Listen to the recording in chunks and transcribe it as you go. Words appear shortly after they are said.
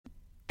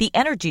The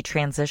energy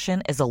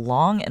transition is a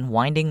long and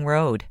winding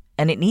road,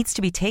 and it needs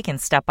to be taken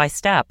step by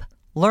step.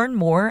 Learn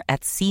more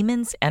at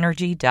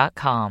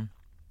SiemensEnergy.com.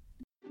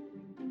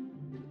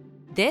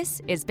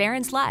 This is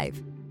Barron's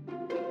Live.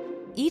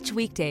 Each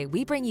weekday,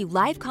 we bring you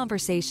live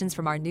conversations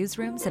from our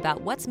newsrooms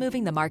about what's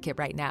moving the market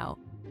right now.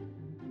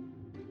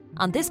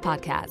 On this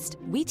podcast,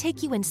 we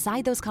take you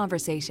inside those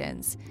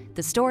conversations,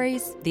 the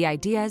stories, the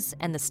ideas,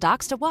 and the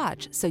stocks to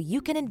watch so you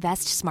can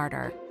invest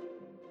smarter.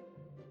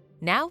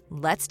 Now,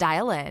 let's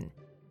dial in.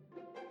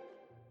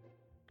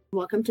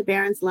 Welcome to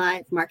Barron's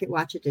Live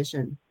MarketWatch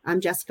edition. I'm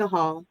Jessica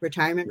Hall,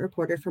 retirement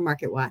reporter for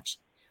MarketWatch.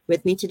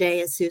 With me today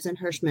is Susan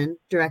Hirshman,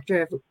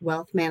 Director of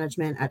Wealth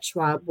Management at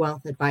Schwab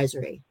Wealth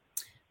Advisory.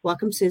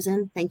 Welcome,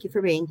 Susan. Thank you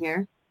for being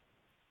here.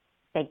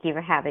 Thank you for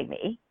having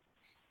me.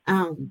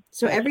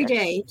 So every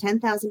day,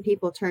 10,000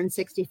 people turn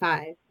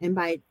 65, and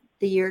by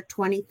the year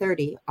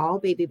 2030, all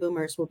baby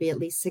boomers will be at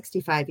least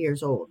 65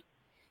 years old.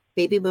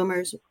 Baby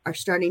boomers are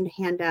starting to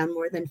hand down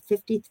more than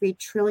 $53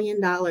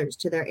 trillion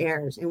to their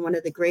heirs in one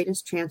of the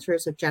greatest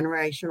transfers of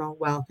generational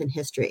wealth in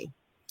history.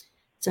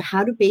 So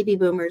how do baby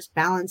boomers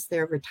balance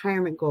their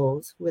retirement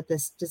goals with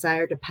this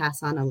desire to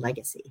pass on a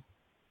legacy?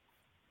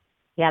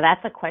 Yeah,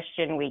 that's a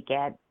question we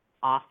get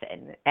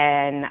often.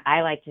 And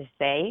I like to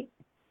say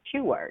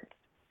 2 words,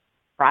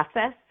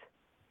 process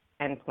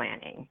and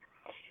planning.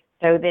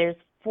 So there's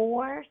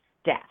 4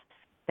 steps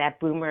that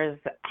boomers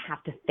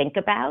have to think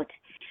about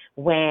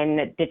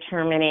when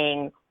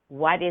determining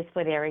what is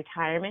for their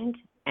retirement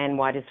and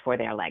what is for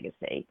their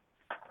legacy.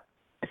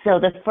 So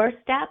the first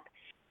step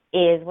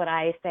is what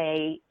I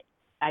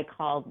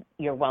call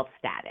your wealth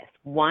status.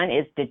 1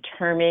 is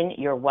determine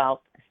your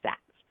wealth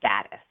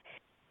status.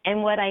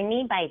 And what I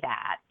mean by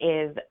that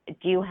is,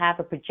 do you have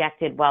a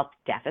projected wealth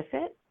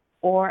deficit,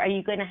 or are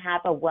you going to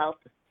have a wealth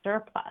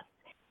surplus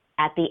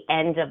at the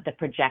end of the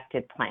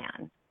projected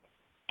plan?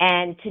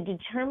 And to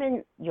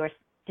determine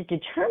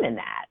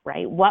that,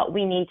 right, what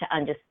we need to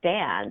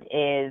understand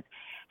is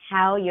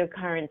how your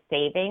current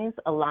savings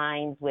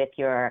aligns with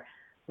your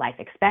life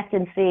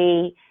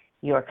expectancy,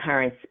 your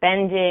current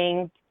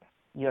spending,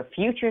 your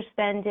future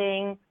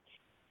spending.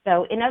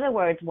 So in other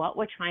words, what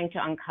we're trying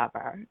to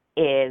uncover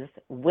is,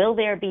 will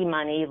there be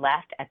money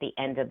left at the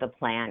end of the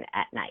plan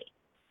at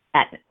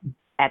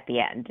the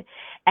end?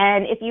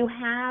 And if you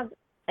have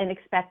an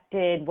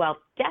expected wealth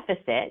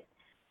deficit,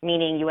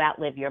 meaning you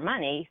outlive your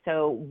money,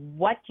 so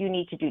what do you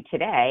need to do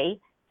today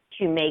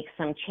to make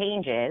some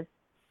changes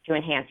to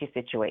enhance your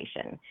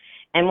situation?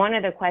 And one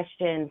of the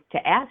questions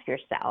to ask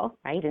yourself,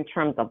 right, in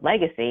terms of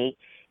legacy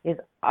is,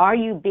 are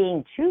you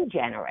being too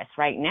generous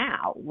right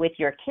now with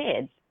your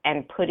kids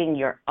and putting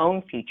your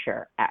own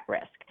future at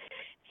risk?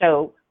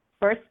 So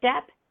first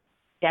step,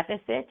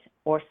 deficit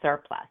or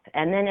surplus.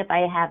 And then if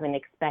I have an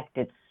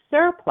expected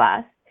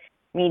surplus,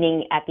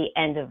 meaning at the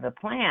end of the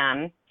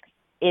plan,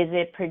 is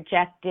it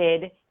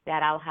projected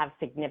that I'll have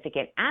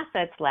significant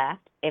assets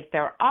left? If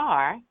there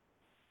are,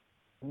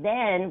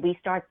 then we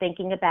start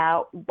thinking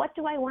about, what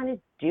do I want to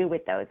do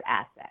with those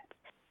assets?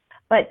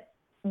 But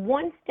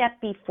one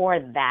step before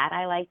that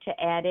I like to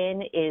add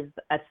in is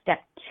a step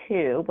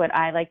 2. What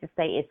I like to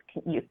say is,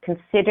 you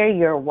consider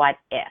your what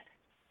if.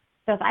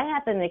 So if I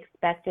have an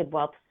expected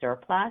wealth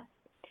surplus,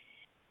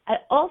 I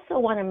also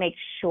want to make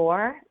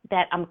sure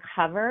that I'm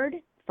covered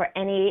for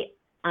any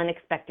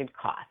unexpected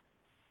costs.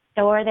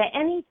 So are there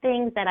any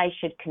things that I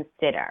should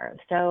consider?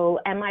 So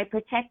am I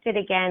protected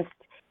against,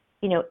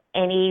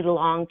 any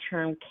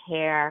long-term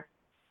care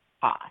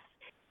costs?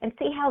 And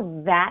see how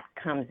that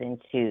comes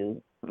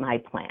into my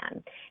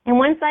plan. And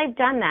once I've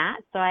done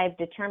that, so I've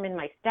determined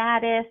my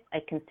status, I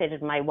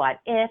considered my what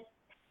if,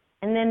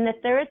 and then the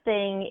third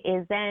thing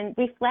is then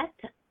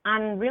reflect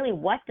on really,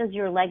 what does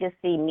your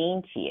legacy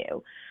mean to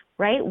you,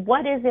 right?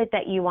 What is it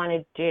that you want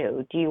to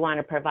do? Do you want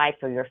to provide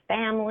for your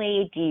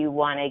family? Do you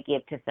want to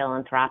give to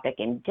philanthropic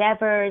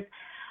endeavors?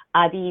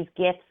 Are these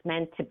gifts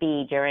meant to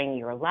be during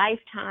your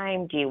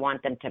lifetime? Do you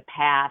want them to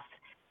pass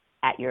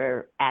at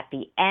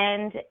the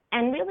end?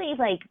 And really,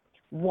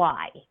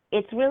 why?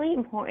 It's really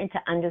important to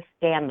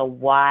understand the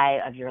why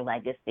of your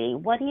legacy.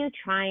 What are you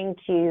trying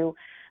to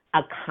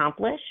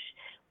accomplish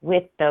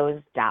with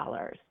those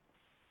dollars?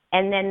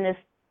 And then this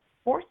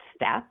 4th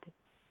step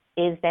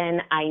is,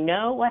 then I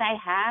know what I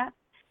have,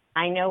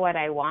 I know what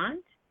I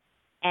want,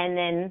 and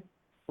then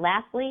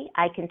lastly,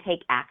 I can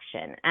take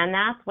action. And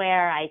that's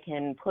where I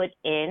can put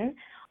in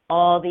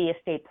all the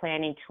estate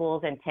planning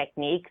tools and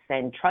techniques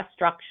and trust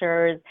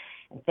structures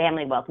and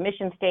family wealth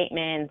mission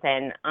statements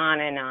and on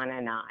and on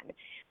and on.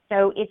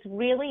 So it's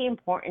really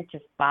important to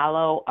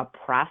follow a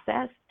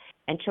process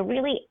and to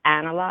really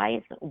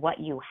analyze what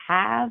you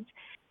have,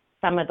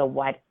 some of the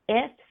what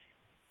ifs,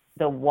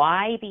 the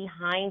why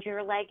behind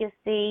your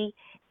legacy,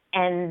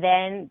 and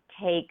then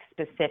take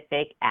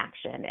specific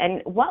action.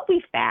 And what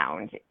we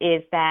found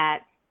is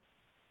that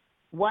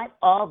what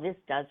all this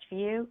does for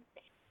you,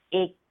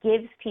 it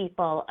gives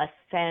people a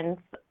sense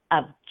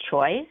of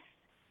choice,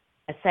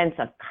 a sense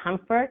of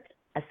comfort,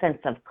 a sense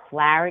of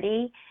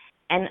clarity,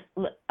 and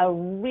a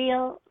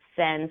real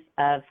sense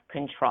of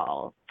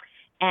control.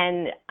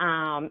 And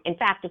in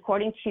fact,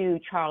 according to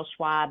Charles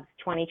Schwab's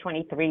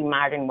 2023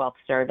 Modern Wealth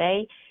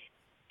Survey,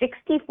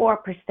 64%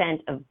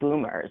 of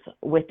boomers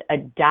with a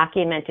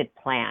documented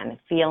plan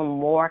feel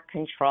more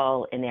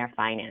control in their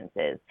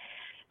finances.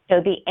 So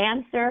the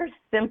answer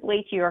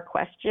simply to your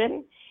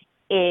question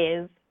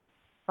is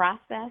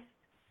process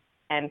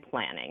and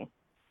planning.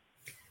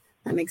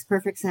 That makes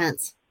perfect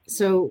sense.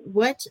 So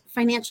what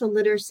financial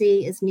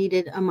literacy is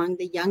needed among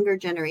the younger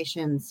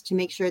generations to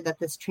make sure that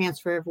this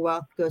transfer of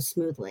wealth goes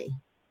smoothly?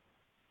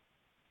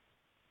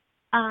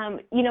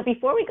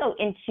 Before we go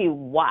into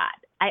what,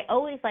 I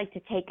always like to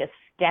take a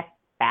step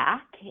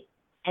back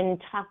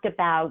and talk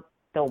about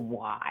the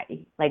why.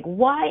 Like,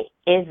 why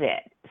is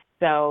it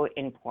so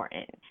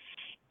important?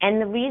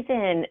 And the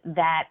reason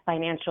that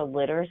financial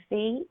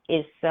literacy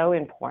is so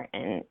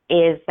important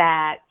is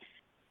that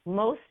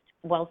most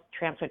wealth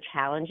transfer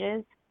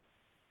challenges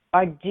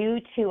are due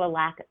to a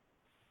lack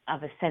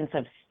of a sense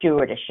of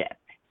stewardship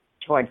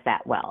towards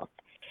that wealth.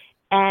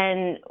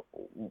 And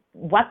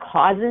what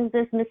causes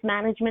this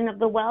mismanagement of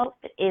the wealth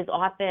is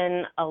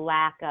often a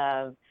lack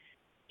of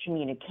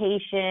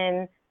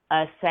communication,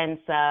 a sense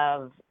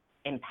of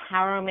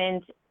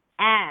empowerment,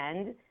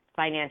 and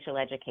financial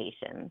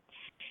education.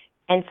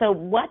 And so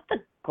what the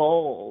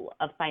goal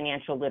of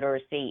financial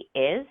literacy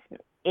is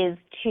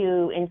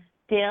to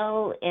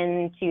instill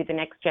into the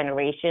next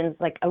generations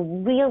like a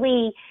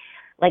really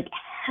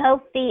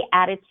healthy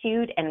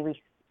attitude and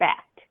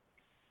respect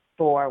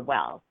for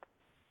wealth.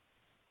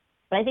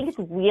 But I think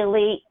it's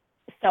really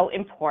so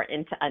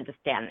important to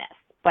understand this.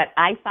 What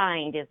I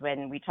find is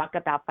when we talk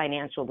about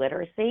financial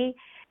literacy,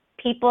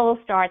 people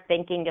start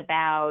thinking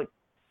about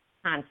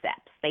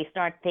concepts. They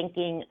start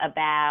thinking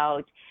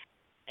about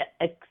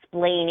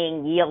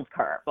explaining yield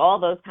curve, all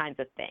those kinds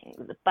of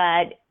things.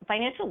 But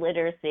financial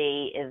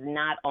literacy is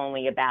not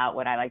only about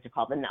what I like to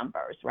call the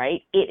numbers,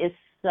 right? It is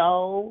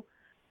so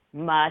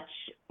much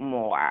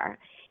more.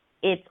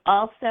 It's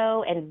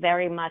also and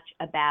very much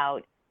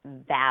about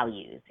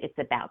values. It's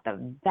about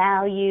the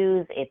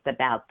values, it's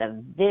about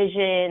the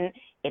vision,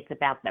 it's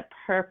about the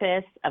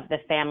purpose of the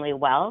family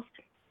wealth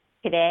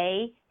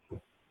today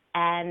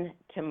and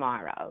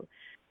tomorrow.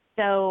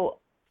 So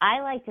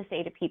I like to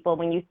say to people,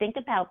 when you think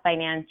about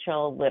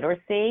financial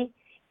literacy,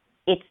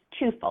 it's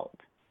twofold.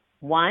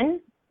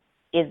 One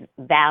is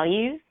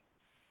values,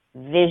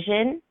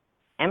 vision,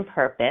 and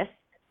purpose.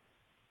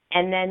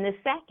 And then the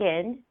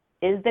second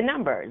is the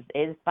numbers,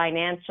 is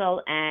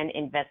financial and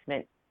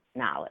investment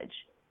knowledge.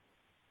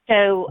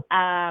 So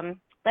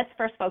let's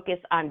first focus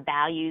on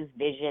values,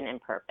 vision,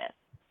 and purpose.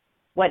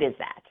 What is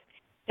that?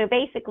 So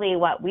basically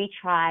what we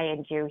try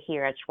and do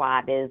here at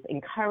Schwab is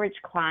encourage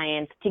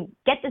clients to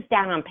get this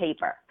down on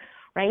paper,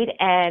 right?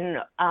 And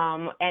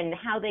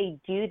how they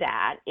do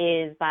that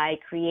is by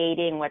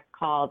creating what's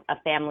called a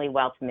family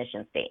wealth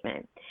mission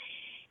statement.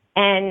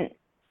 And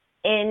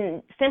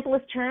in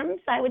simplest terms,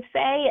 I would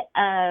say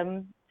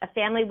a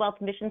family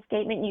wealth mission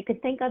statement, you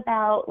could think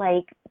about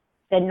like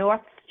the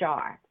North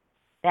Star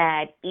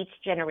that each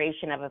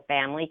generation of a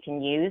family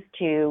can use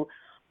to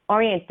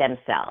orient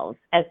themselves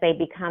as they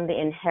become the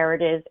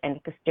inheritors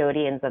and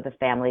custodians of the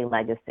family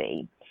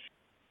legacy.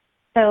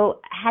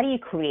 So how do you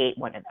create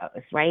one of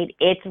those, right?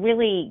 It's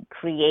really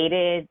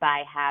created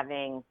by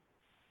having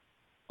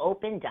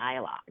open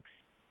dialogues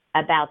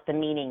about the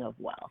meaning of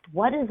wealth.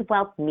 What does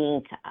wealth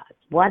mean to us?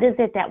 What is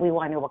it that we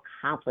want to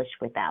accomplish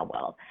with our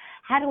wealth?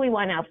 How do we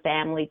want our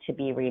family to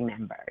be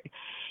remembered?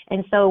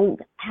 And so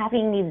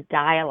having these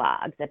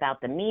dialogues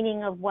about the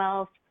meaning of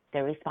wealth,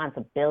 the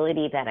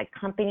responsibility that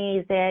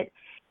accompanies it,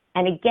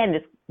 and again,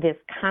 this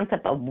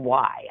concept of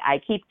why. I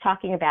keep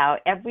talking about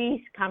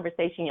every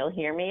conversation you'll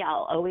hear me,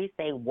 I'll always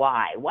say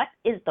why. What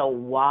is the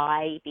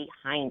why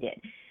behind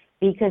it?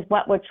 Because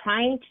what we're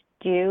trying to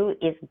do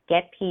is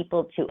get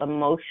people to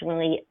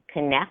emotionally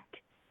connect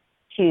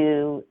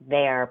to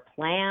their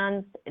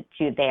plans,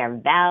 to their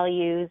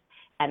values,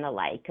 and the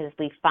like. Because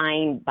we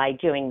find by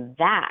doing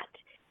that,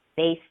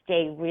 they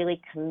stay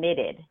really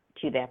committed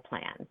to their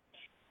plans.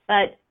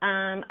 But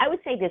I would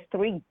say there's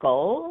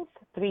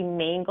three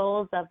main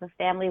goals of the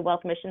Family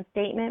Wealth Mission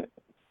Statement.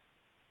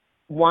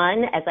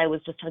 One, as I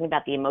was just talking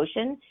about the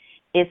emotion,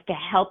 is to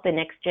help the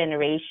next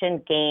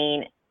generation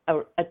gain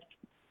a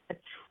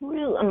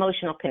true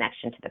emotional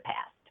connection to the past.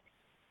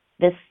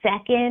 The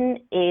second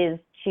is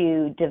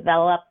to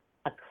develop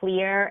a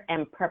clear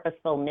and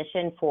purposeful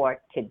mission for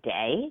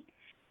today.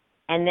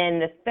 And then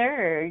the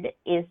third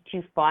is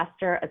to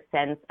foster a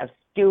sense of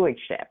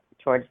stewardship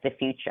towards the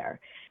future.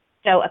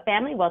 So a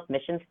family wealth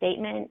mission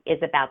statement is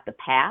about the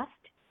past,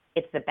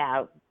 it's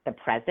about the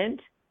present,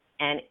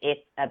 and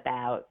it's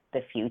about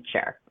the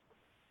future.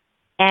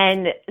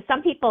 And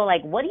some people are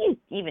like, what are you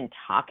even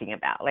talking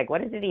about? Like,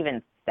 what does it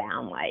even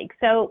sound like?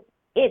 So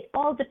it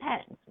all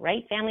depends,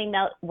 right? Family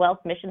wealth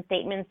mission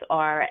statements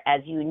are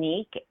as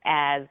unique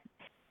as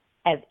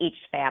each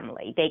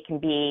family. They can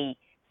be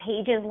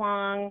pages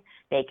long.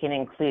 They can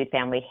include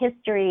family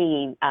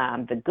history,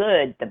 the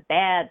good, the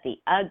bad, the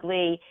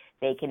ugly.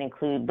 They can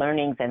include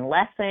learnings and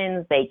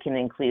lessons. They can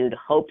include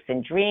hopes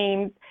and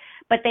dreams.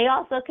 But they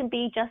also can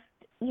be just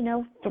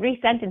 3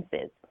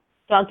 sentences.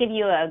 So I'll give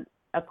you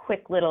a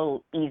quick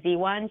little easy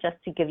one just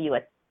to give you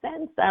a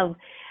sense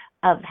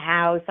of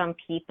how some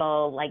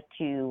people like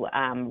to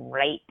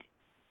write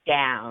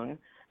down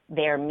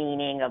their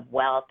meaning of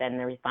wealth and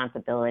the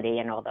responsibility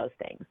and all those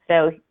things.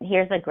 So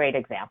here's a great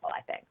example,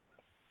 I think.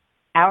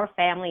 Our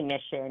family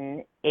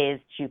mission is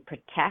to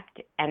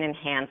protect and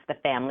enhance the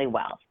family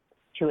wealth,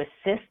 to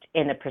assist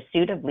in the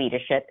pursuit of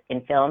leadership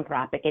in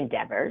philanthropic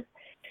endeavors,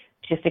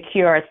 to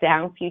secure a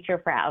sound future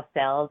for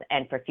ourselves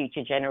and for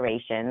future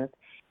generations,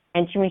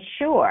 and to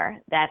ensure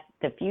that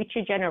the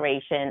future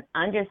generation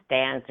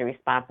understands the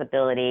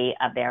responsibility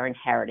of their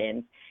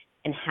inheritance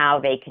and how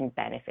they can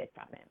benefit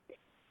from it.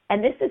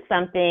 And this is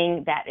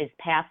something that is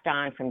passed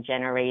on from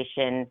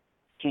generation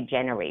to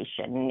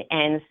generation.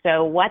 And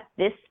so what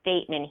this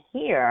statement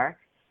here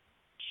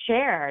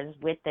shares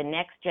with the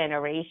next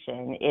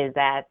generation is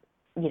that,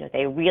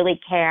 they really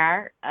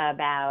care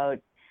about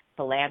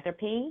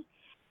philanthropy.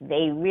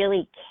 They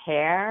really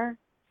care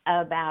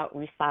about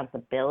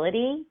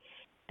responsibility.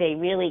 They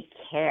really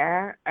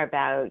care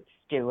about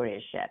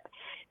stewardship.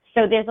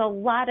 So there's a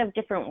lot of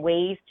different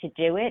ways to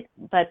do it,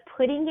 but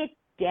putting it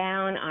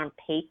down on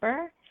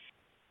paper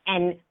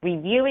and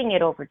reviewing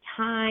it over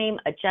time,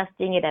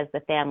 adjusting it as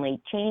the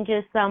family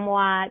changes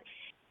somewhat,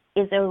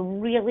 is a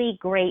really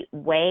great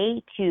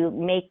way to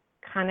make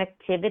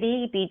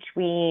connectivity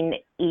between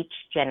each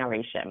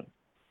generation.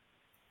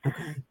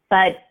 Okay.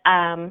 But,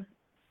 sorry,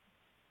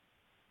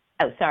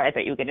 I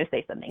thought you were going to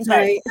say something.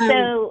 Sorry. But,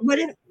 so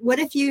what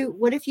if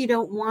you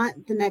don't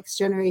want the next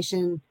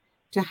generation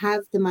to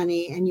have the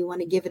money and you want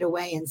to give it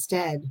away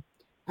instead?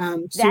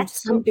 So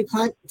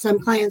some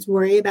clients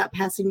worry about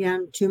passing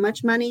down too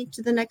much money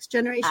to the next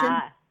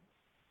generation.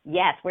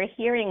 Yes, we're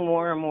hearing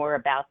more and more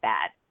about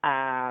that.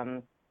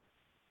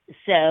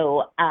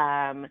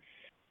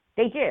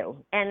 They do.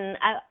 And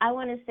I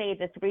want to say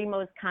the 3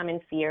 most common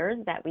fears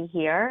that we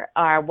hear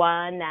are,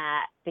 one,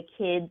 that the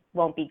kids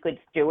won't be good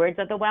stewards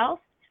of the wealth,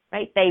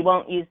 right? They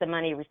won't use the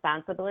money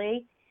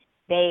responsibly.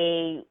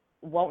 They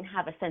won't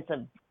have a sense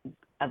of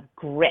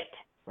grit,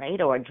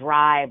 right, or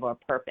drive or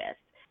purpose.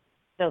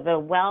 So the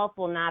wealth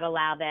will not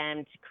allow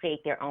them to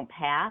create their own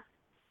path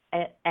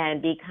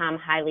and become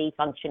highly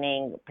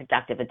functioning,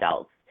 productive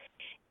adults.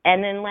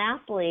 And then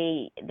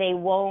lastly, they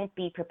won't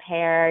be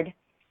prepared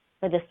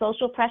for the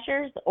social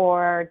pressures,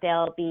 or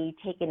they'll be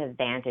taken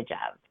advantage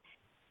of.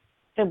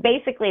 So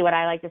basically what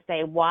I like to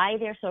say, why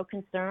they're so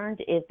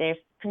concerned is they're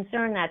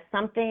concerned that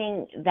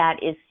something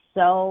that is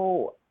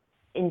so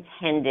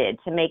intended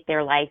to make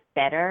their life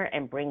better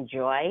and bring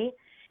joy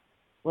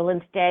will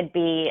instead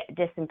be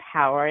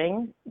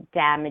disempowering,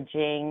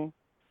 damaging,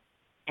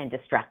 and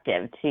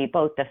destructive to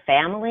both the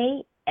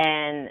family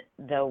and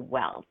the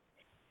wealth.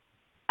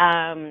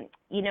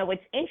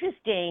 What's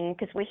interesting,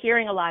 because we're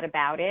hearing a lot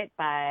about it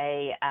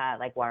by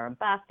like Warren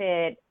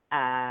Buffett,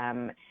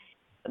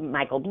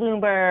 Michael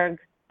Bloomberg,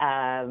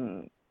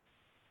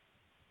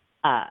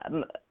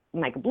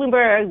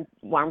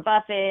 Warren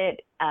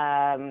Buffett,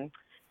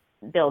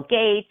 Bill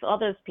Gates, all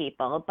those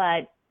people,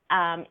 but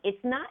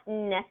it's not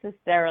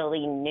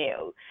necessarily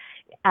new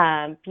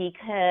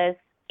because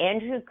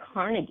Andrew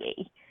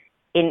Carnegie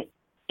in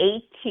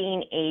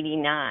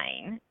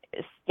 1889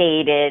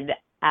 stated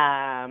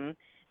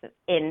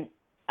in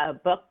a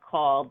book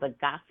called The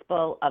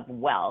Gospel of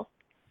Wealth,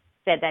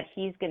 said that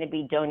he's going to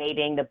be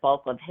donating the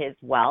bulk of his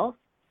wealth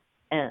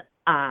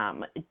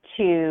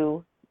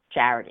to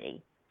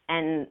charity.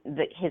 And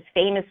his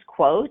famous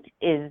quote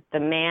is, "The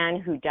man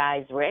who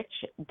dies rich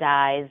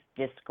dies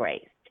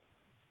disgraced."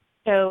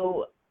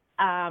 So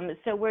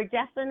we're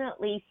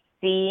definitely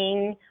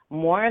seeing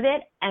more of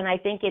it, and I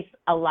think it's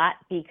a lot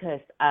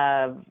because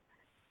of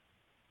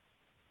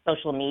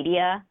social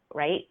media,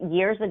 right?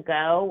 Years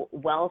ago,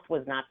 wealth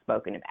was not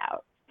spoken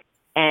about,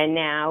 and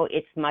now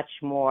it's much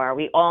more.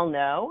 We all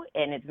know,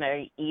 and it's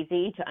very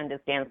easy to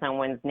understand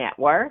someone's net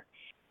worth,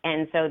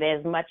 and so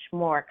there's much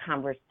more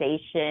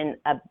conversation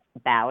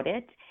about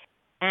it.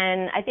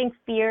 And I think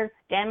fears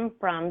stem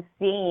from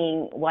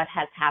seeing what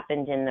has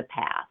happened in the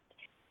past.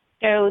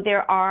 So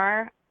there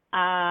are,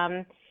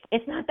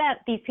 it's not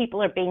that these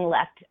people are being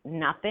left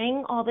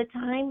nothing all the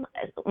time.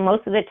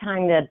 Most of the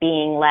time they're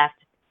being left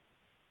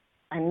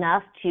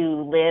enough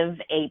to live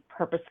a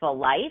purposeful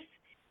life.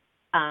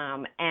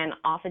 And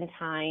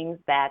oftentimes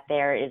that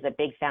there is a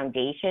big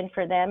foundation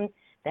for them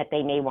that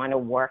they may want to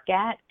work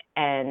at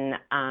and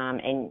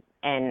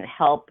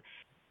help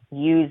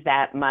use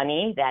that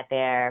money that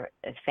their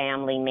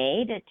family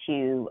made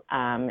to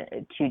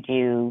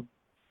do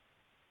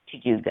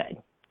good.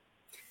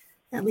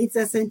 That leads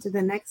us into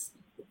the next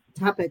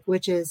topic,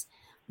 which is,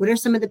 what are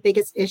some of the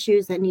biggest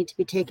issues that need to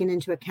be taken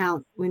into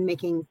account when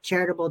making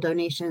charitable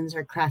donations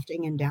or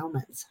crafting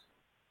endowments?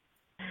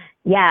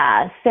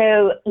 Yeah,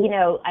 so,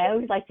 I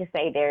always like to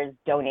say there's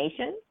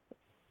donations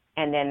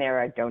and then there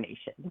are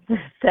donations.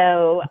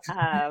 So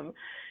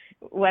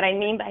what I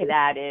mean by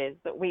that is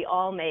that we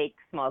all make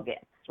small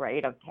gifts,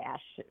 right, of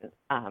cash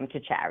to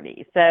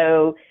charity.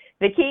 So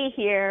the key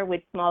here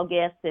with small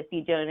gifts, if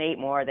you donate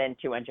more than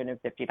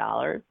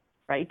 $250,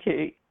 right,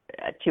 to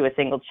to a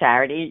single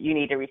charity, you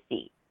need a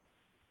receipt.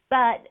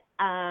 But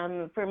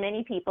for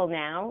many people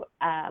now,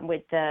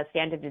 with the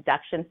standard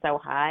deduction so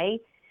high,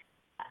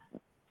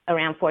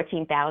 around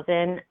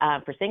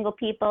 $14,000 for single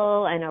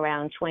people and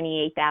around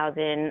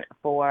 $28,000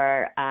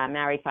 for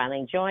married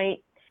filing joint,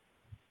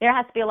 there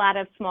has to be a lot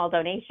of small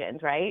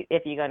donations, right,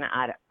 if you're going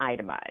to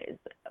itemize.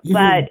 Mm-hmm.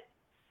 But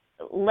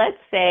let's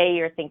say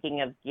you're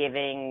thinking of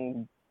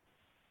giving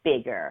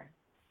bigger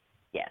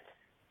gifts.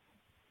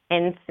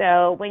 And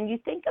so when you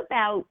think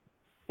about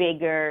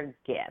bigger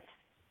gifts,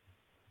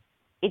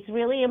 it's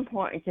really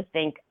important to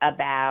think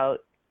about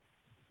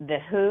the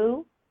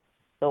who,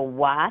 the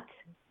what,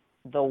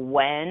 the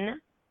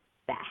when,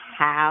 the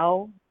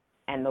how,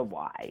 and the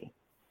why.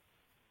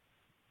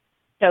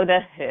 So the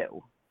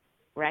who,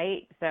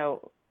 right?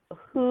 So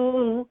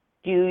who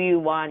do you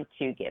want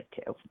to give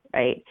to,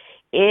 right?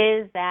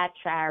 Is that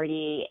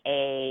charity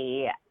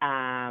a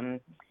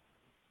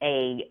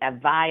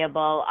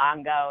viable,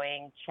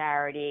 ongoing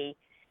charity?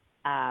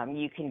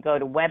 You can go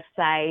to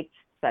websites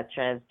such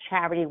as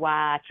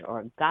CharityWatch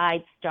or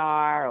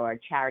GuideStar or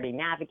Charity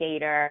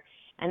Navigator,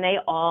 and they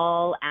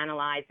all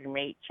analyze and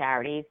rate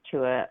charities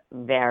to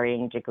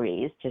varying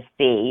degrees to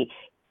see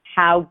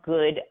how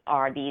good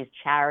are these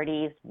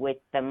charities with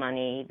the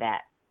money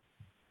that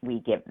we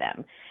give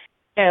them.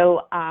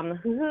 So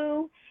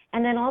who,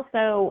 and then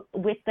also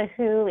with the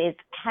who is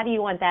how do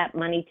you want that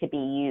money to be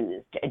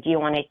used? Do you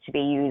want it to be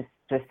used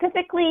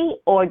specifically,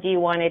 or do you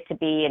want it to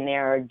be in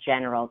their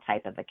general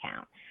type of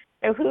account?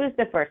 So who is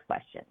the first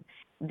question?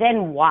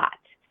 Then what?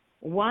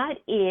 What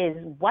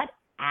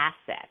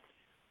assets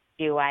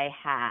do I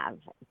have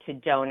to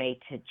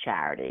donate to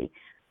charity?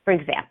 For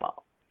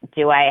example,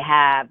 do I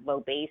have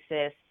low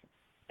basis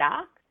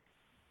stock?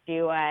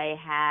 Do I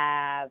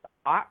have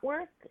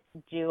artwork?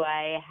 Do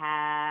I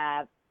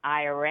have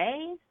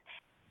IRAs?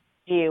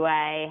 Do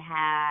I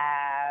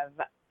have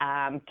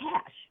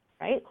cash,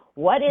 right?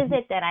 What is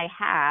it that I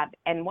have,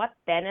 and what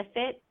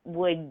benefit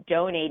would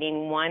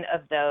donating one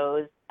of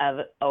those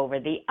over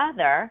the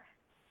other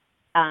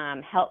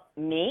help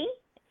me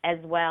as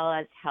well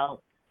as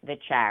help the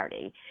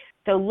charity?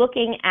 So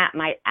looking at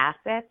my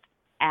assets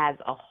as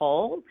a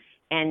whole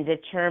and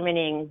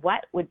determining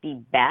what would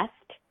be best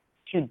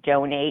to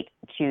donate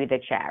to the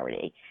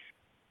charity.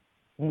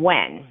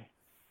 When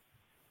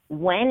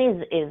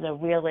is a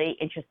really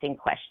interesting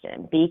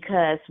question,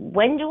 because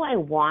when do I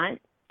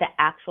want the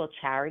actual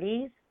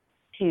charities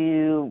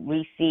to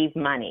receive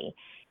money?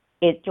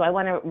 Do I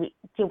want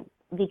to,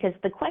 because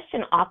the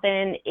question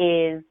often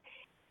is,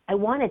 I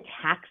want a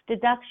tax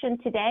deduction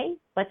today.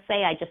 Let's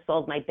say I just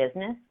sold my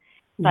business.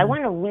 So I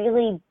want a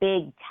really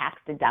big tax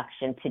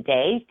deduction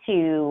today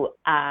to,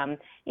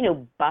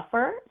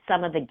 buffer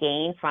some of the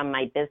gain from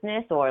my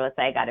business, or let's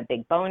say I got a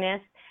big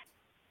bonus,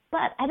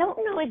 but I don't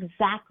know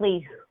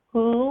exactly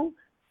who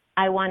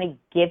I want to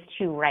give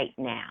to right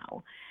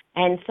now.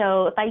 And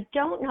so if I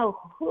don't know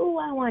who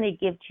I want to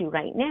give to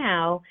right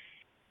now,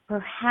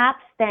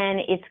 perhaps then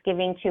it's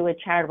giving to a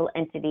charitable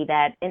entity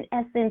that in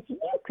essence you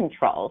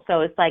control.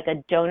 So it's like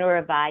a donor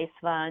advised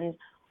fund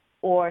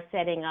or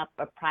setting up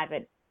a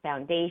private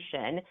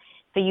foundation.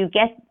 So you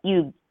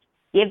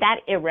give that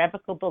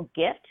irrevocable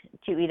gift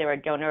to either a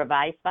donor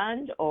advised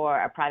fund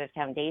or a private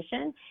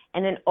foundation,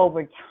 and then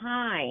over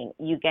time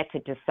you get to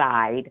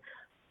decide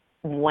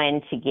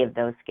when to give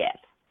those gifts.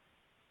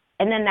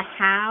 And then the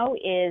how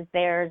is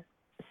there's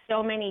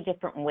so many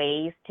different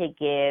ways to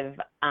give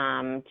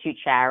to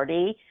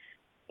charity.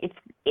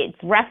 It's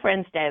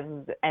referenced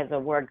as a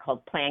word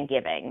called plan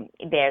giving.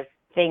 There's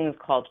things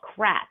called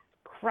CRUTs,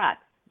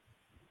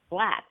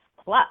 flats,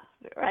 plus,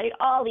 right?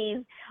 All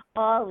these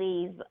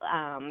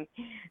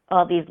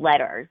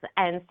letters.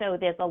 And so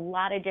there's a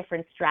lot of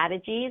different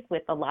strategies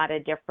with a lot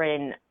of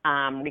different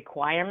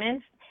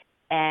requirements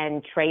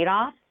and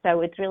trade-offs.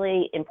 So it's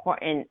really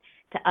important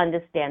to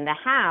understand the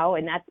how,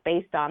 and that's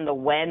based on the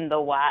when, the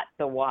what,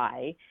 the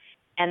why.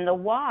 And the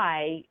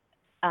why,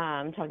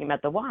 talking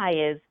about the why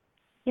is,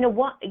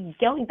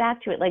 going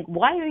back to it, like,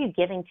 why are you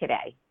giving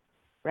today,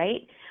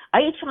 right?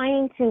 Are you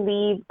trying to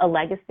leave a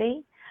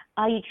legacy?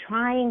 Are you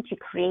trying to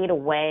create a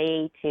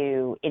way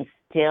to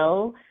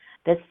instill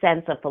this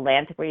sense of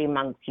philanthropy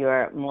amongst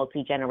your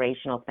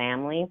multi-generational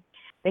family?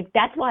 Like,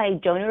 that's why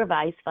donor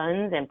advised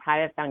funds and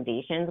private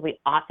foundations we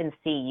often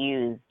see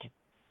used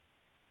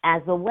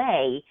as a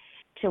way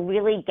to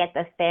really get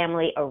the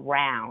family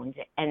around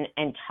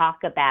and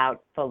talk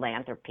about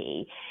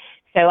philanthropy.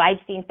 So I've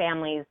seen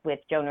families with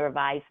donor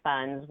advised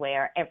funds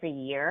where every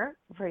year,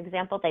 for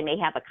example, they may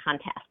have a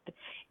contest.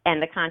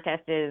 And the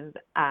contest is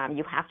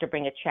you have to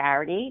bring a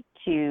charity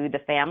to the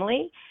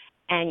family,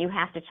 and you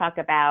have to talk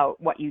about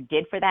what you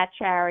did for that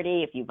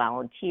charity, if you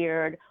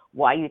volunteered,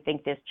 why you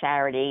think this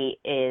charity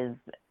is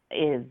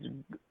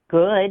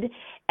good.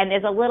 And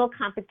there's a little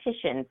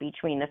competition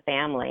between the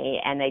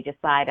family, and they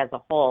decide as a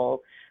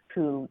whole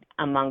who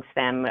amongst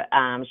them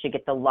should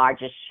get the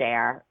largest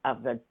share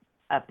of the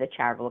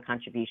charitable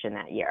contribution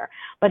that year.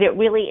 But it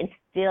really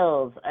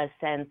instills a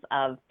sense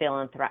of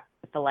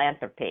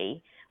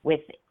philanthropy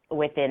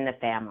within the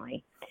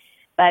family.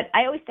 But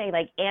I always say,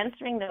 like,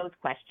 answering those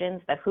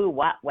questions, the who,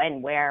 what,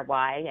 when, where,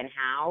 why, and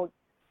how,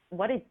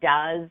 what it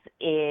does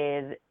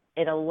is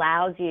it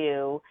allows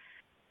you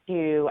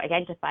to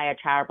identify a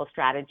charitable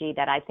strategy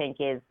that I think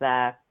is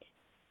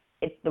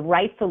it's the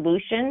right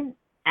solution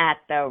at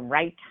the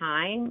right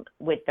time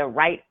with the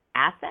right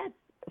assets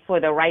for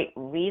the right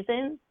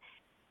reasons,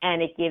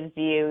 and it gives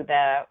you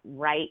the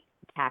right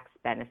tax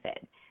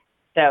benefit.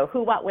 So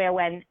who, what, where,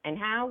 when, and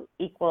how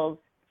equals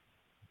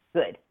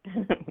good.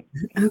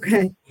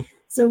 Okay.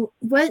 So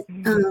what,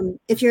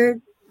 if you're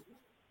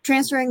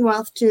transferring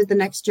wealth to the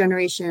next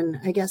generation,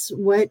 I guess,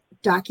 what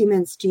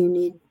documents do you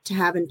need to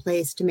have in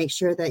place to make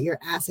sure that your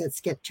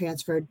assets get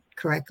transferred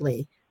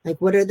correctly? Like,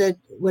 what are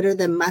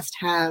the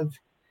must-have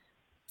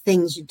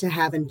things to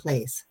have in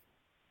place?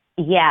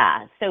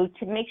 Yeah. So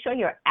to make sure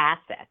your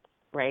assets,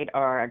 right,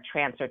 are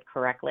transferred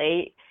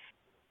correctly,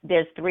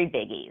 there's three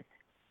biggies.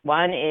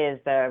 One is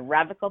the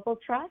revocable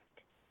trust.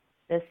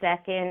 The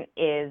second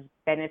is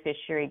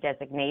beneficiary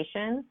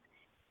designation.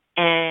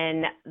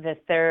 And the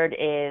third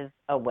is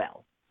a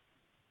will.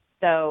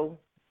 So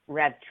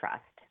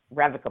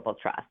revocable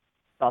trust,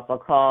 it's also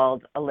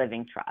called a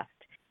living trust.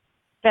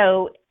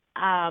 So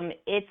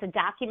it's a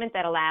document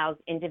that allows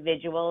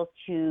individuals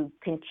to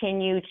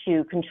continue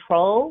to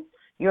control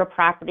your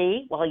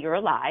property while you're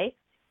alive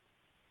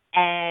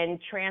and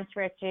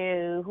transfer it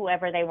to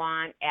whoever they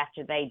want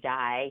after they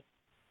die.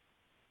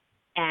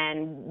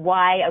 And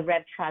why a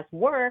rev trust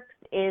works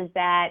is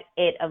that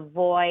it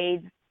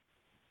avoids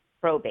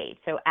probate.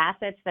 So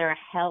assets that are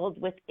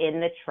held within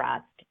the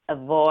trust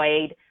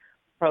avoid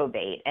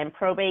probate. And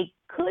probate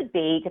could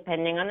be,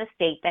 depending on the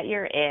state that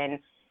you're in,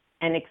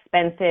 an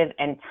expensive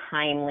and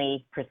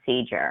timely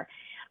procedure.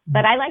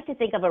 But I like to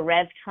think of a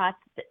rev trust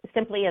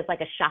simply as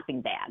like a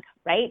shopping bag,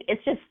 right?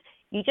 It's just,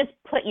 you just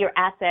put your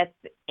assets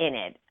in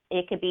it.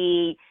 It could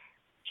be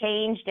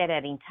changed at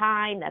any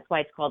time. That's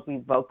why it's called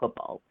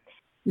revocable.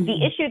 Mm-hmm.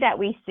 The issue that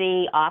we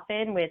see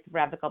often with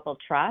revocable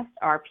trusts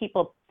are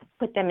people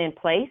put them in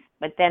place,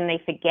 but then they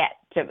forget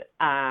to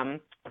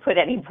put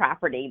any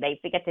property. They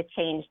forget to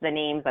change the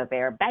names of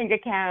their bank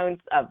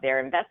accounts, of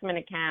their investment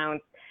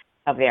accounts,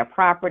 of their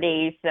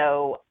property.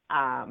 So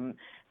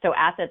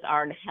assets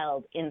aren't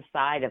held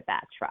inside of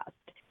that trust.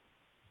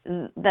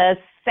 The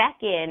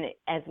second,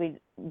 as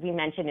we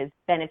mentioned, is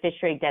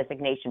beneficiary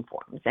designation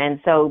forms. And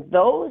so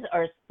those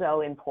are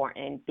so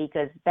important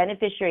because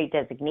beneficiary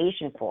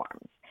designation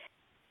forms,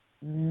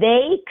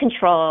 they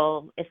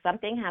control, if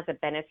something has a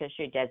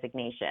beneficiary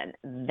designation,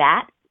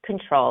 that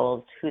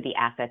controls who the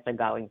assets are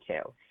going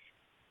to.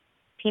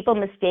 People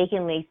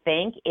mistakenly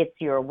think it's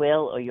your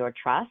will or your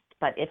trust,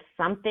 but if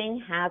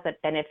something has a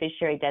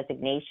beneficiary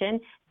designation,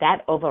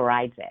 that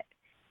overrides it.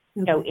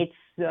 Okay. So it's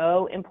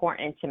so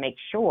important to make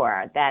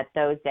sure that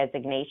those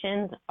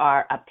designations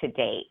are up to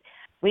date.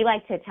 We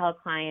like to tell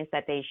clients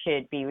that they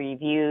should be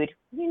reviewed,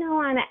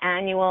 on an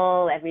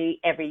annual, every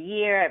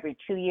year, every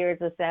 2 years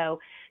or so,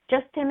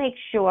 just to make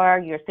sure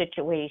your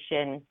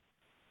situation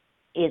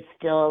is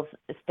still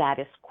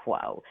status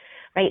quo,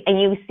 right?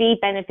 And you see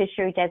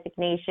beneficiary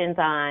designations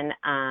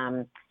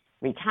on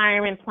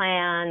retirement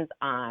plans,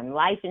 on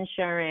life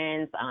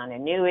insurance, on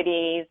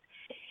annuities.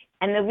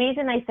 And the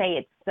reason I say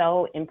it's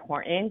so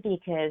important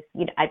because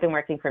I've been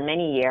working for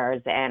many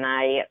years and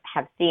I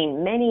have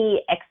seen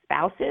many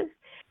ex-spouses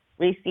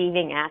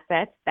receiving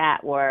assets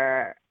that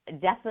were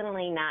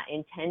definitely not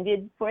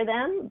intended for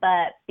them,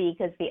 but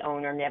because the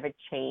owner never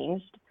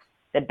changed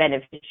the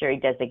beneficiary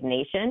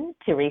designation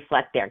to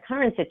reflect their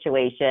current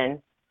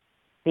situation,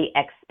 the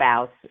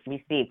ex-spouse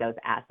received those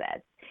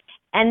assets.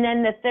 And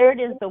then the third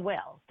is the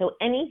will. So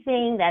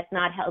anything that's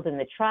not held in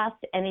the trust,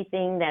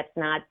 anything that's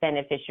not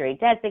beneficiary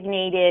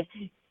designated,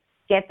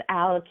 gets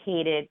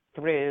allocated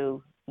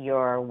through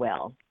your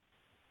will.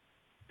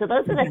 So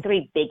those are the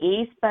three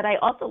biggies, but I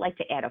also like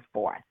to add a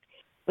fourth,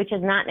 which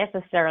is not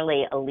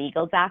necessarily a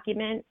legal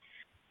document,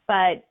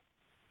 but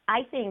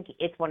I think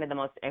it's one of the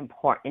most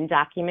important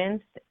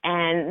documents,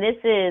 and this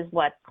is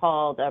what's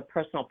called a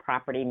personal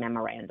property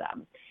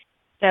memorandum.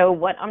 So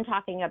what I'm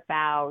talking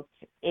about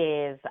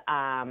is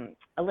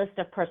a list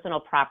of personal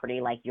property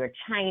like your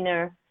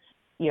china,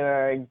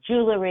 your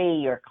jewelry,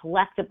 your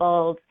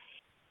collectibles,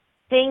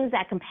 things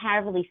that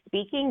comparatively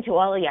speaking to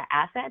all of your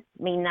assets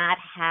may not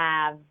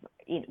have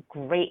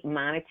great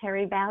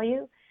monetary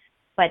value,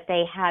 but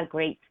they have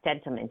great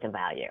sentimental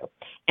value.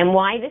 And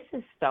why this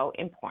is so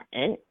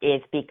important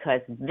is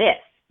because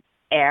this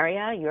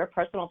area, your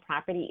personal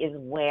property, is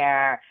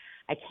where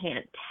I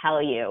can't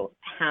tell you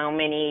how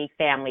many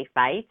family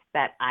fights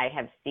that I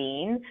have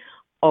seen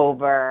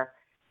over,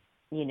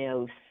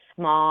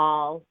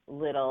 small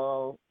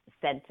little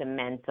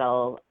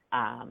sentimental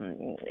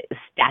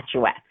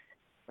statuettes,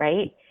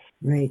 right?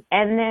 Right.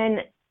 And then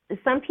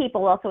some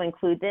people also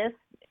include this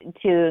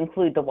to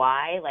include the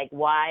why, like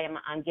why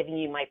I'm giving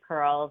you my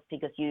pearls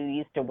because you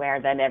used to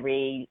wear them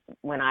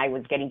when I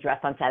was getting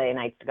dressed on Saturday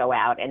nights to go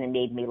out and it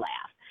made me laugh.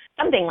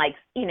 Something like,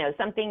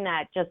 something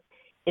that just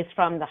is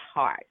from the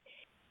heart.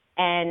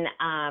 And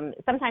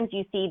sometimes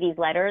you see these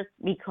letters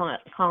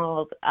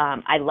called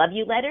I love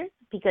you letters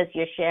because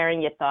you're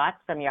sharing your thoughts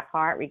from your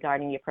heart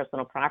regarding your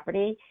personal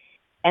property.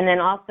 And then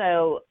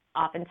also,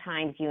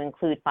 oftentimes you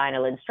include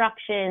final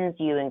instructions,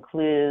 you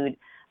include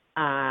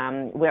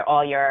where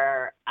all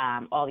your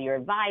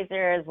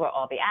advisors, where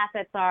all the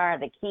assets are,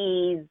 the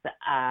keys,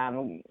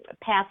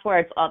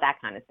 passwords, all that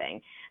kind of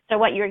thing. So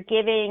what you're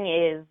giving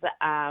is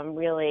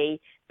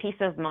really peace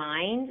of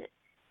mind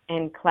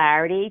and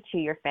clarity to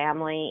your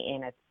family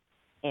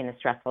in a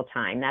stressful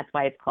time. That's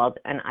why it's called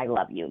an I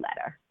love you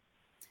letter.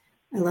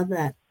 I love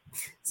that.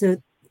 So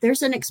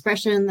there's an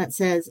expression that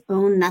says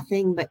own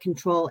nothing but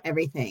control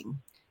everything.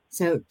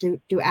 So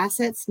do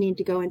assets need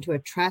to go into a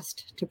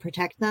trust to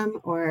protect them,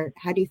 or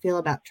how do you feel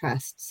about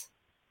trusts?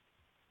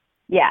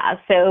 Yeah,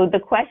 so the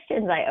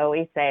questions I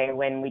always say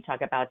when we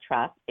talk about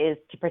trust is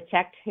to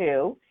protect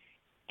who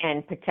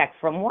and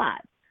protect from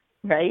what,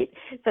 right?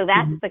 So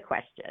that's the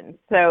question.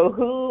 So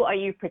who are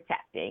you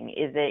protecting?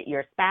 Is it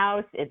your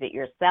spouse? Is it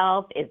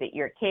yourself? Is it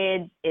your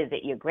kids? Is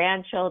it your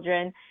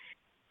grandchildren?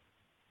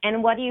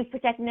 And what are you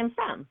protecting them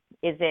from?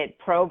 Is it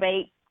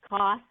probate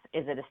costs?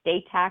 Is it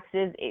estate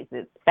taxes? Is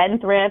it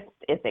spendthrifts?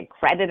 Is it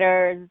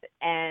creditors?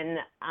 And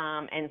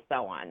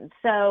so on.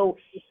 So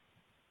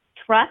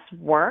trusts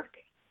work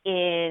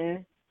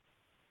in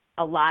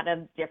a lot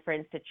of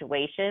different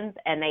situations,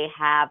 and they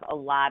have a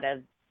lot of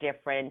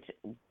different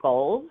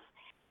goals.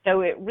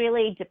 So it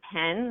really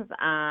depends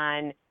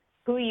on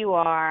who you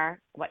are,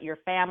 what your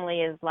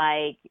family is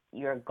like,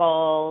 your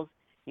goals,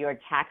 your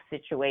tax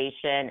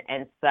situation,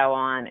 and so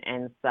on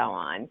and so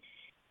on.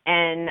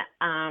 And,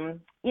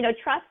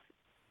 trusts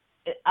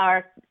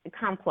are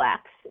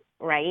complex,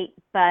 right?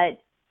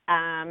 But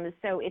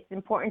so it's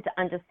important to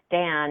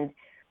understand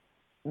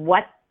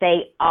what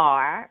they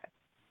are,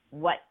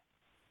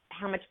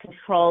 how much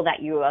control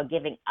that you are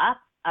giving up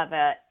of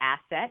an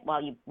asset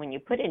when you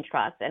put in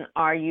trust, and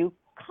are you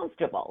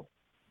comfortable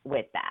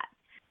with that,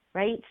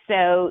 right?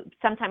 So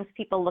sometimes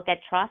people look at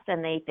trust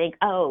and they think,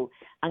 oh,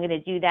 I'm going to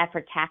do that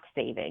for tax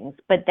savings,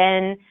 but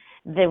then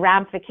the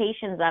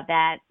ramifications of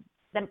that,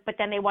 but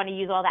then they want to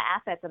use all the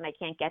assets and they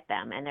can't get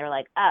them, and they're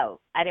like, oh,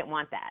 I didn't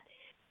want that.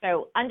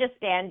 So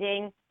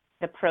understanding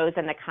the pros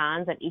and the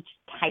cons of each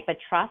type of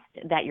trust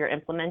that you're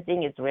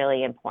implementing is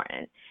really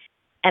important.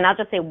 And I'll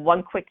just say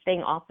one quick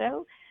thing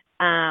also.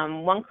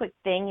 One quick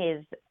thing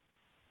is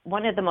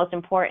one of the most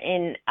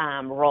important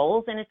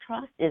roles in a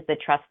trust is the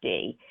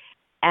trustee.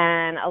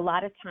 And a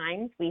lot of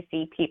times we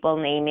see people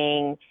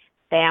naming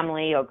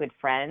family or good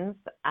friends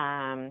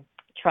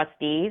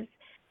trustees.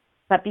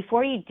 But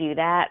before you do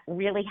that,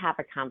 really have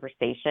a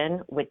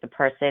conversation with the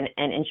person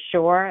and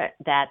ensure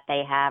that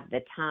they have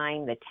the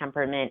time, the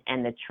temperament,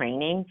 and the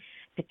training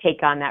to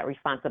take on that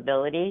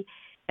responsibility.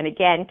 And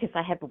again, because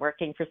I have been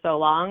working for so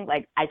long,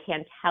 I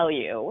can't tell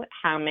you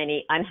how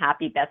many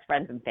unhappy best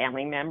friends and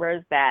family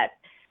members that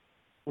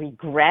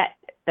regret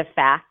the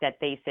fact that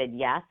they said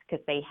yes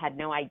because they had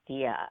no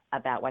idea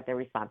about what their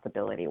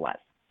responsibility was.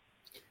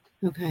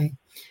 Okay.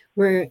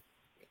 We're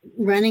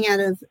running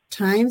out of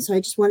time, so I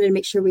just wanted to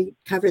make sure we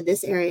covered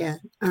this area.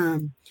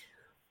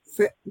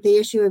 For the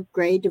issue of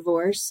gray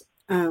divorce,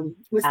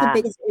 what's the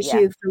biggest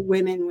issue for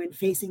women when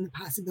facing the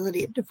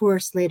possibility of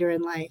divorce later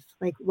in life?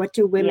 What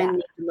do women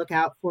need to look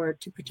out for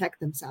to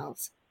protect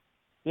themselves?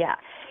 Yeah.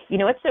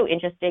 What's so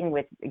interesting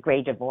with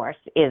gray divorce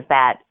is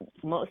that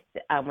most,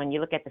 when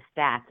you look at the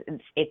stats,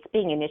 it's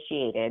being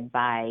initiated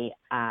by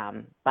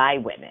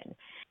women.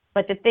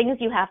 But the things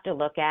you have to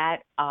look at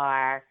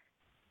are,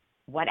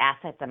 what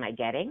assets am I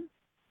getting,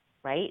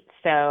 right?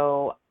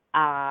 So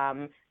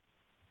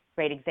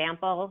great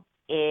example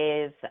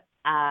is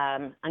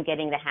I'm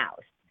getting the house.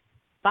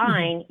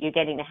 Fine, you're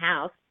getting the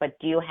house, but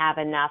do you have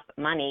enough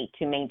money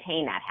to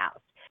maintain that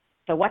house?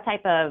 So what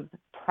type of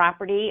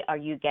property are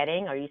you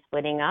getting? Are you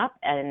splitting up?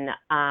 And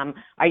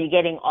are you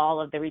getting all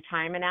of the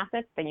retirement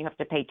assets? Then you have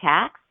to pay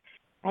tax,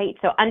 right?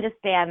 So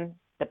understand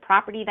the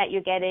property that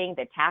you're getting,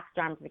 the tax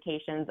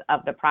ramifications of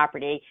the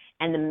property,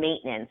 and the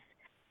maintenance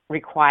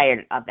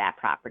required of that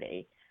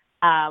property.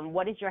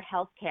 What is your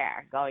health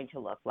care going to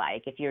look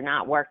like? If you're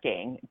not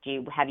working,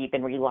 have you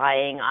been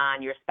relying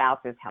on your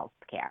spouse's health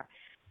care?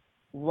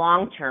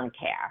 Long-term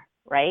care,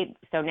 right?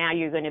 So now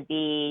you're going to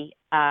be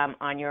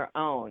on your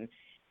own.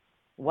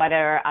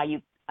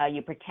 Are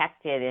you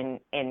protected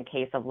in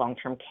case of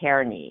long-term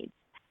care needs?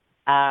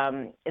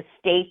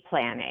 Estate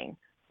planning,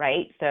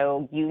 right?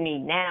 So you need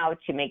now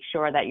to make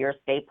sure that your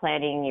estate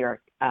planning,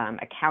 your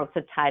accounts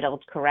are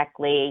titled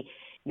correctly,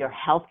 your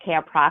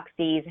healthcare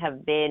proxies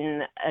have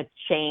been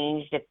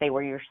changed if they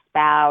were your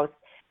spouse,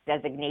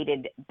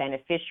 designated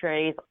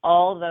beneficiaries,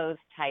 all those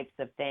types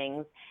of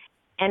things.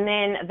 And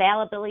then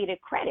availability to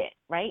credit,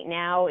 right?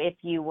 Now, if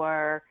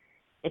you're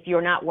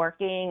not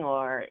working,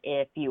 or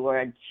if you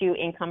were a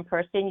two-income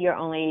person, you're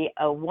only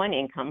a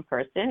one-income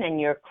person, and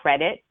your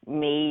credit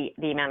the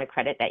amount of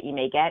credit that you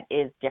may get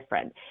is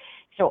different.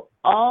 So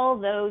all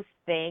those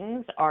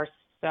things are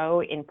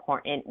so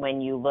important when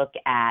you look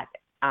at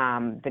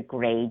the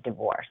gray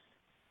divorce.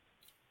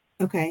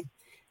 Okay.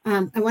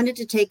 I wanted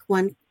to take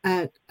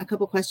a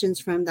couple questions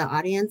from the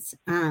audience.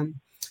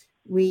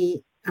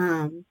 We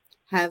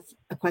have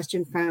a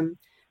question from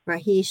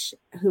Rahish,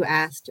 who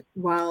asked,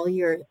 while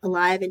you're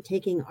alive and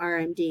taking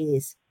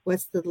RMDs,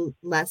 what's the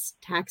less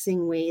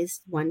taxing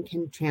ways one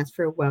can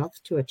transfer wealth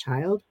to a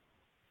child?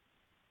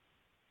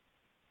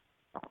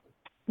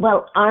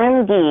 Well,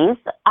 RMDs,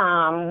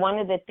 one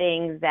of the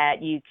things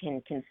that you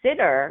can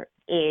consider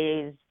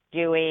is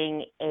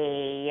doing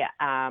a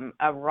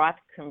Roth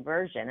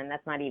conversion, and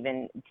that's not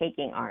even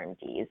taking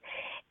RMDs.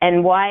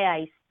 And why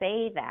I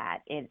say that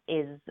is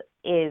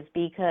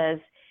because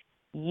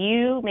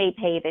you may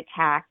pay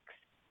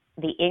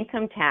the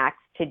income tax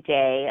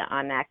today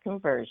on that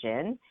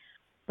conversion,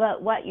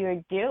 but what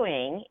you're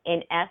doing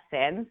in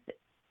essence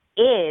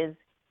is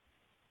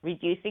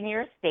reducing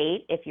your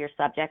estate if you're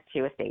subject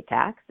to estate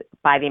tax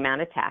by the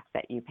amount of tax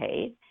that you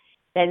paid.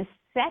 Then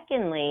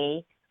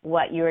secondly,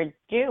 what you're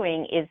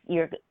doing is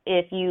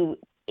if your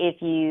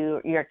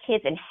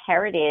kids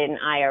inherited an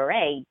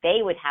IRA,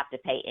 they would have to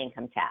pay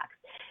income tax.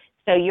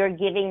 So you're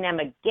giving them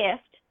a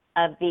gift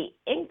of the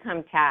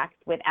income tax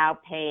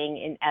without paying,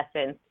 in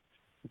essence,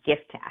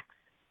 gift tax.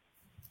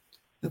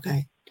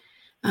 Okay.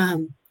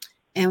 And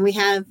we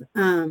have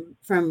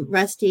from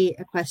Rusty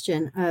a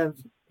question of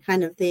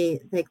kind of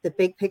the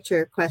big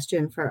picture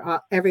question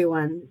for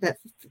everyone that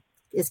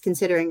is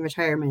considering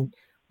retirement.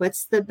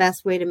 What's the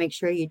best way to make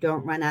sure you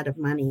don't run out of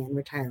money in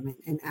retirement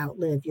and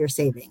outlive your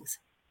savings?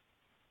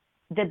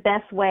 The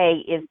best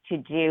way is to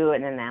do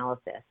an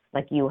analysis.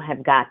 Like, you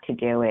have got to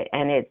do it,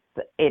 and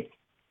it's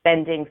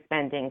spending.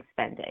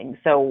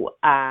 So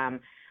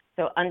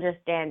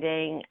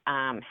understanding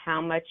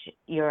how much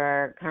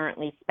you're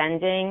currently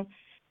spending,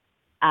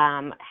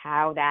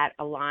 how that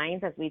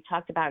aligns, as we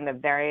talked about in the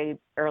very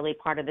early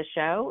part of the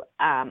show,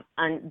 on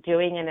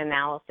doing an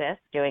analysis,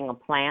 doing a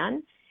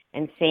plan,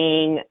 and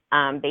seeing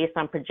based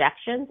on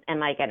projections,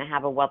 am I going to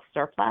have a wealth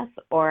surplus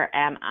or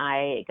am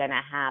I going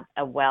to have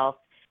a wealth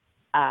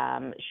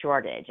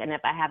shortage? And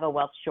if I have a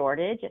wealth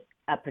shortage,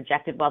 a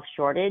projected wealth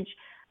shortage,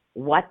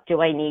 what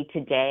do I need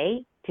to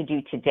do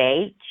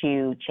today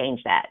to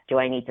change that? Do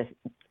I need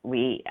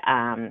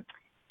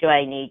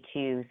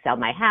to sell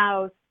my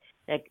house?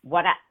 Like,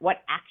 what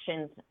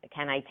actions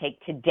can I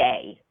take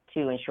today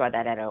to ensure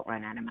that I don't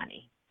run out of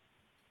money?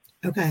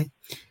 Okay.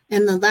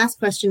 And the last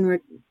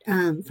question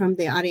from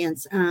the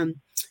audience.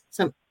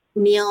 So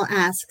Neil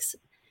asks,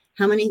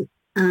 how many,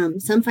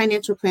 some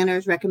financial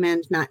planners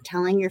recommend not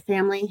telling your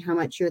family how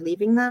much you're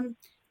leaving them.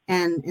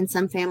 And in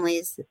some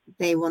families,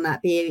 they will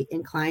not be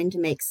inclined to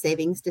make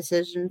savings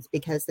decisions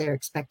because they're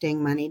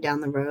expecting money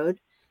down the road.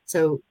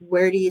 So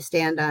where do you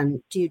stand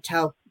on, do you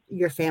tell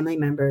your family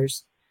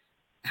members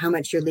how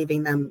much you're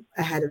leaving them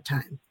ahead of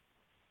time?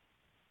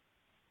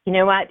 You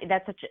know what?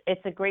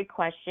 It's a great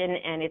question,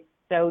 and it's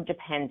so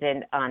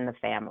dependent on the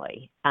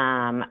family.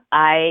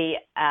 I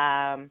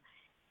am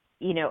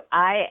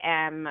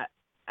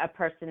a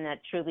person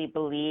that truly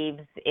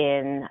believes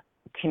in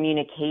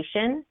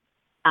communication.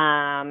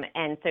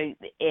 And so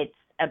it's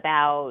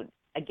about,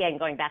 again,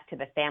 going back to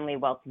the family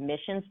wealth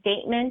mission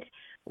statement,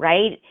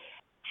 right?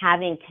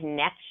 Having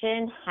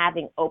connection,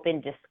 having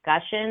open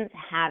discussions,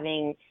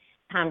 having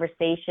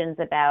conversations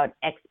about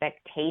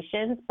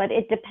expectations, but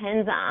it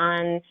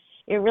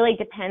really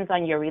depends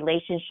on your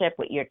relationship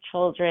with your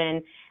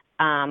children,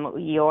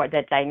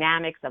 the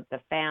dynamics of the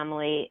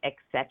family, et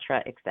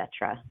cetera, et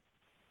cetera.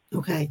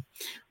 Okay.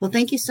 Well,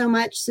 thank you so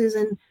much,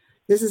 Susan.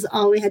 This is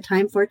all we had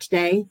time for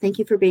today. Thank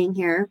you for being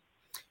here.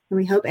 And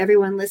we hope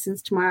everyone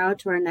listens tomorrow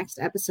to our next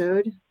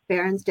episode.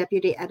 Barron's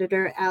Deputy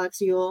Editor, Alex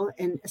Ewell,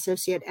 and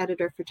Associate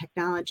Editor for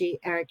Technology,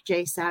 Eric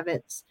J.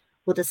 Savitz,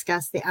 will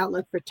discuss the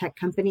outlook for tech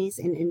companies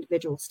and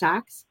individual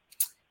stocks.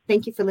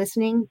 Thank you for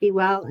listening. Be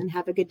well and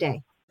have a good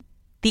day.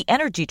 The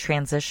energy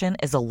transition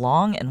is a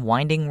long and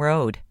winding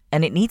road,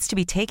 and it needs to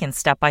be taken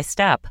step by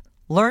step.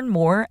 Learn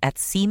more at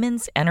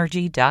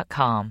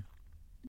SiemensEnergy.com.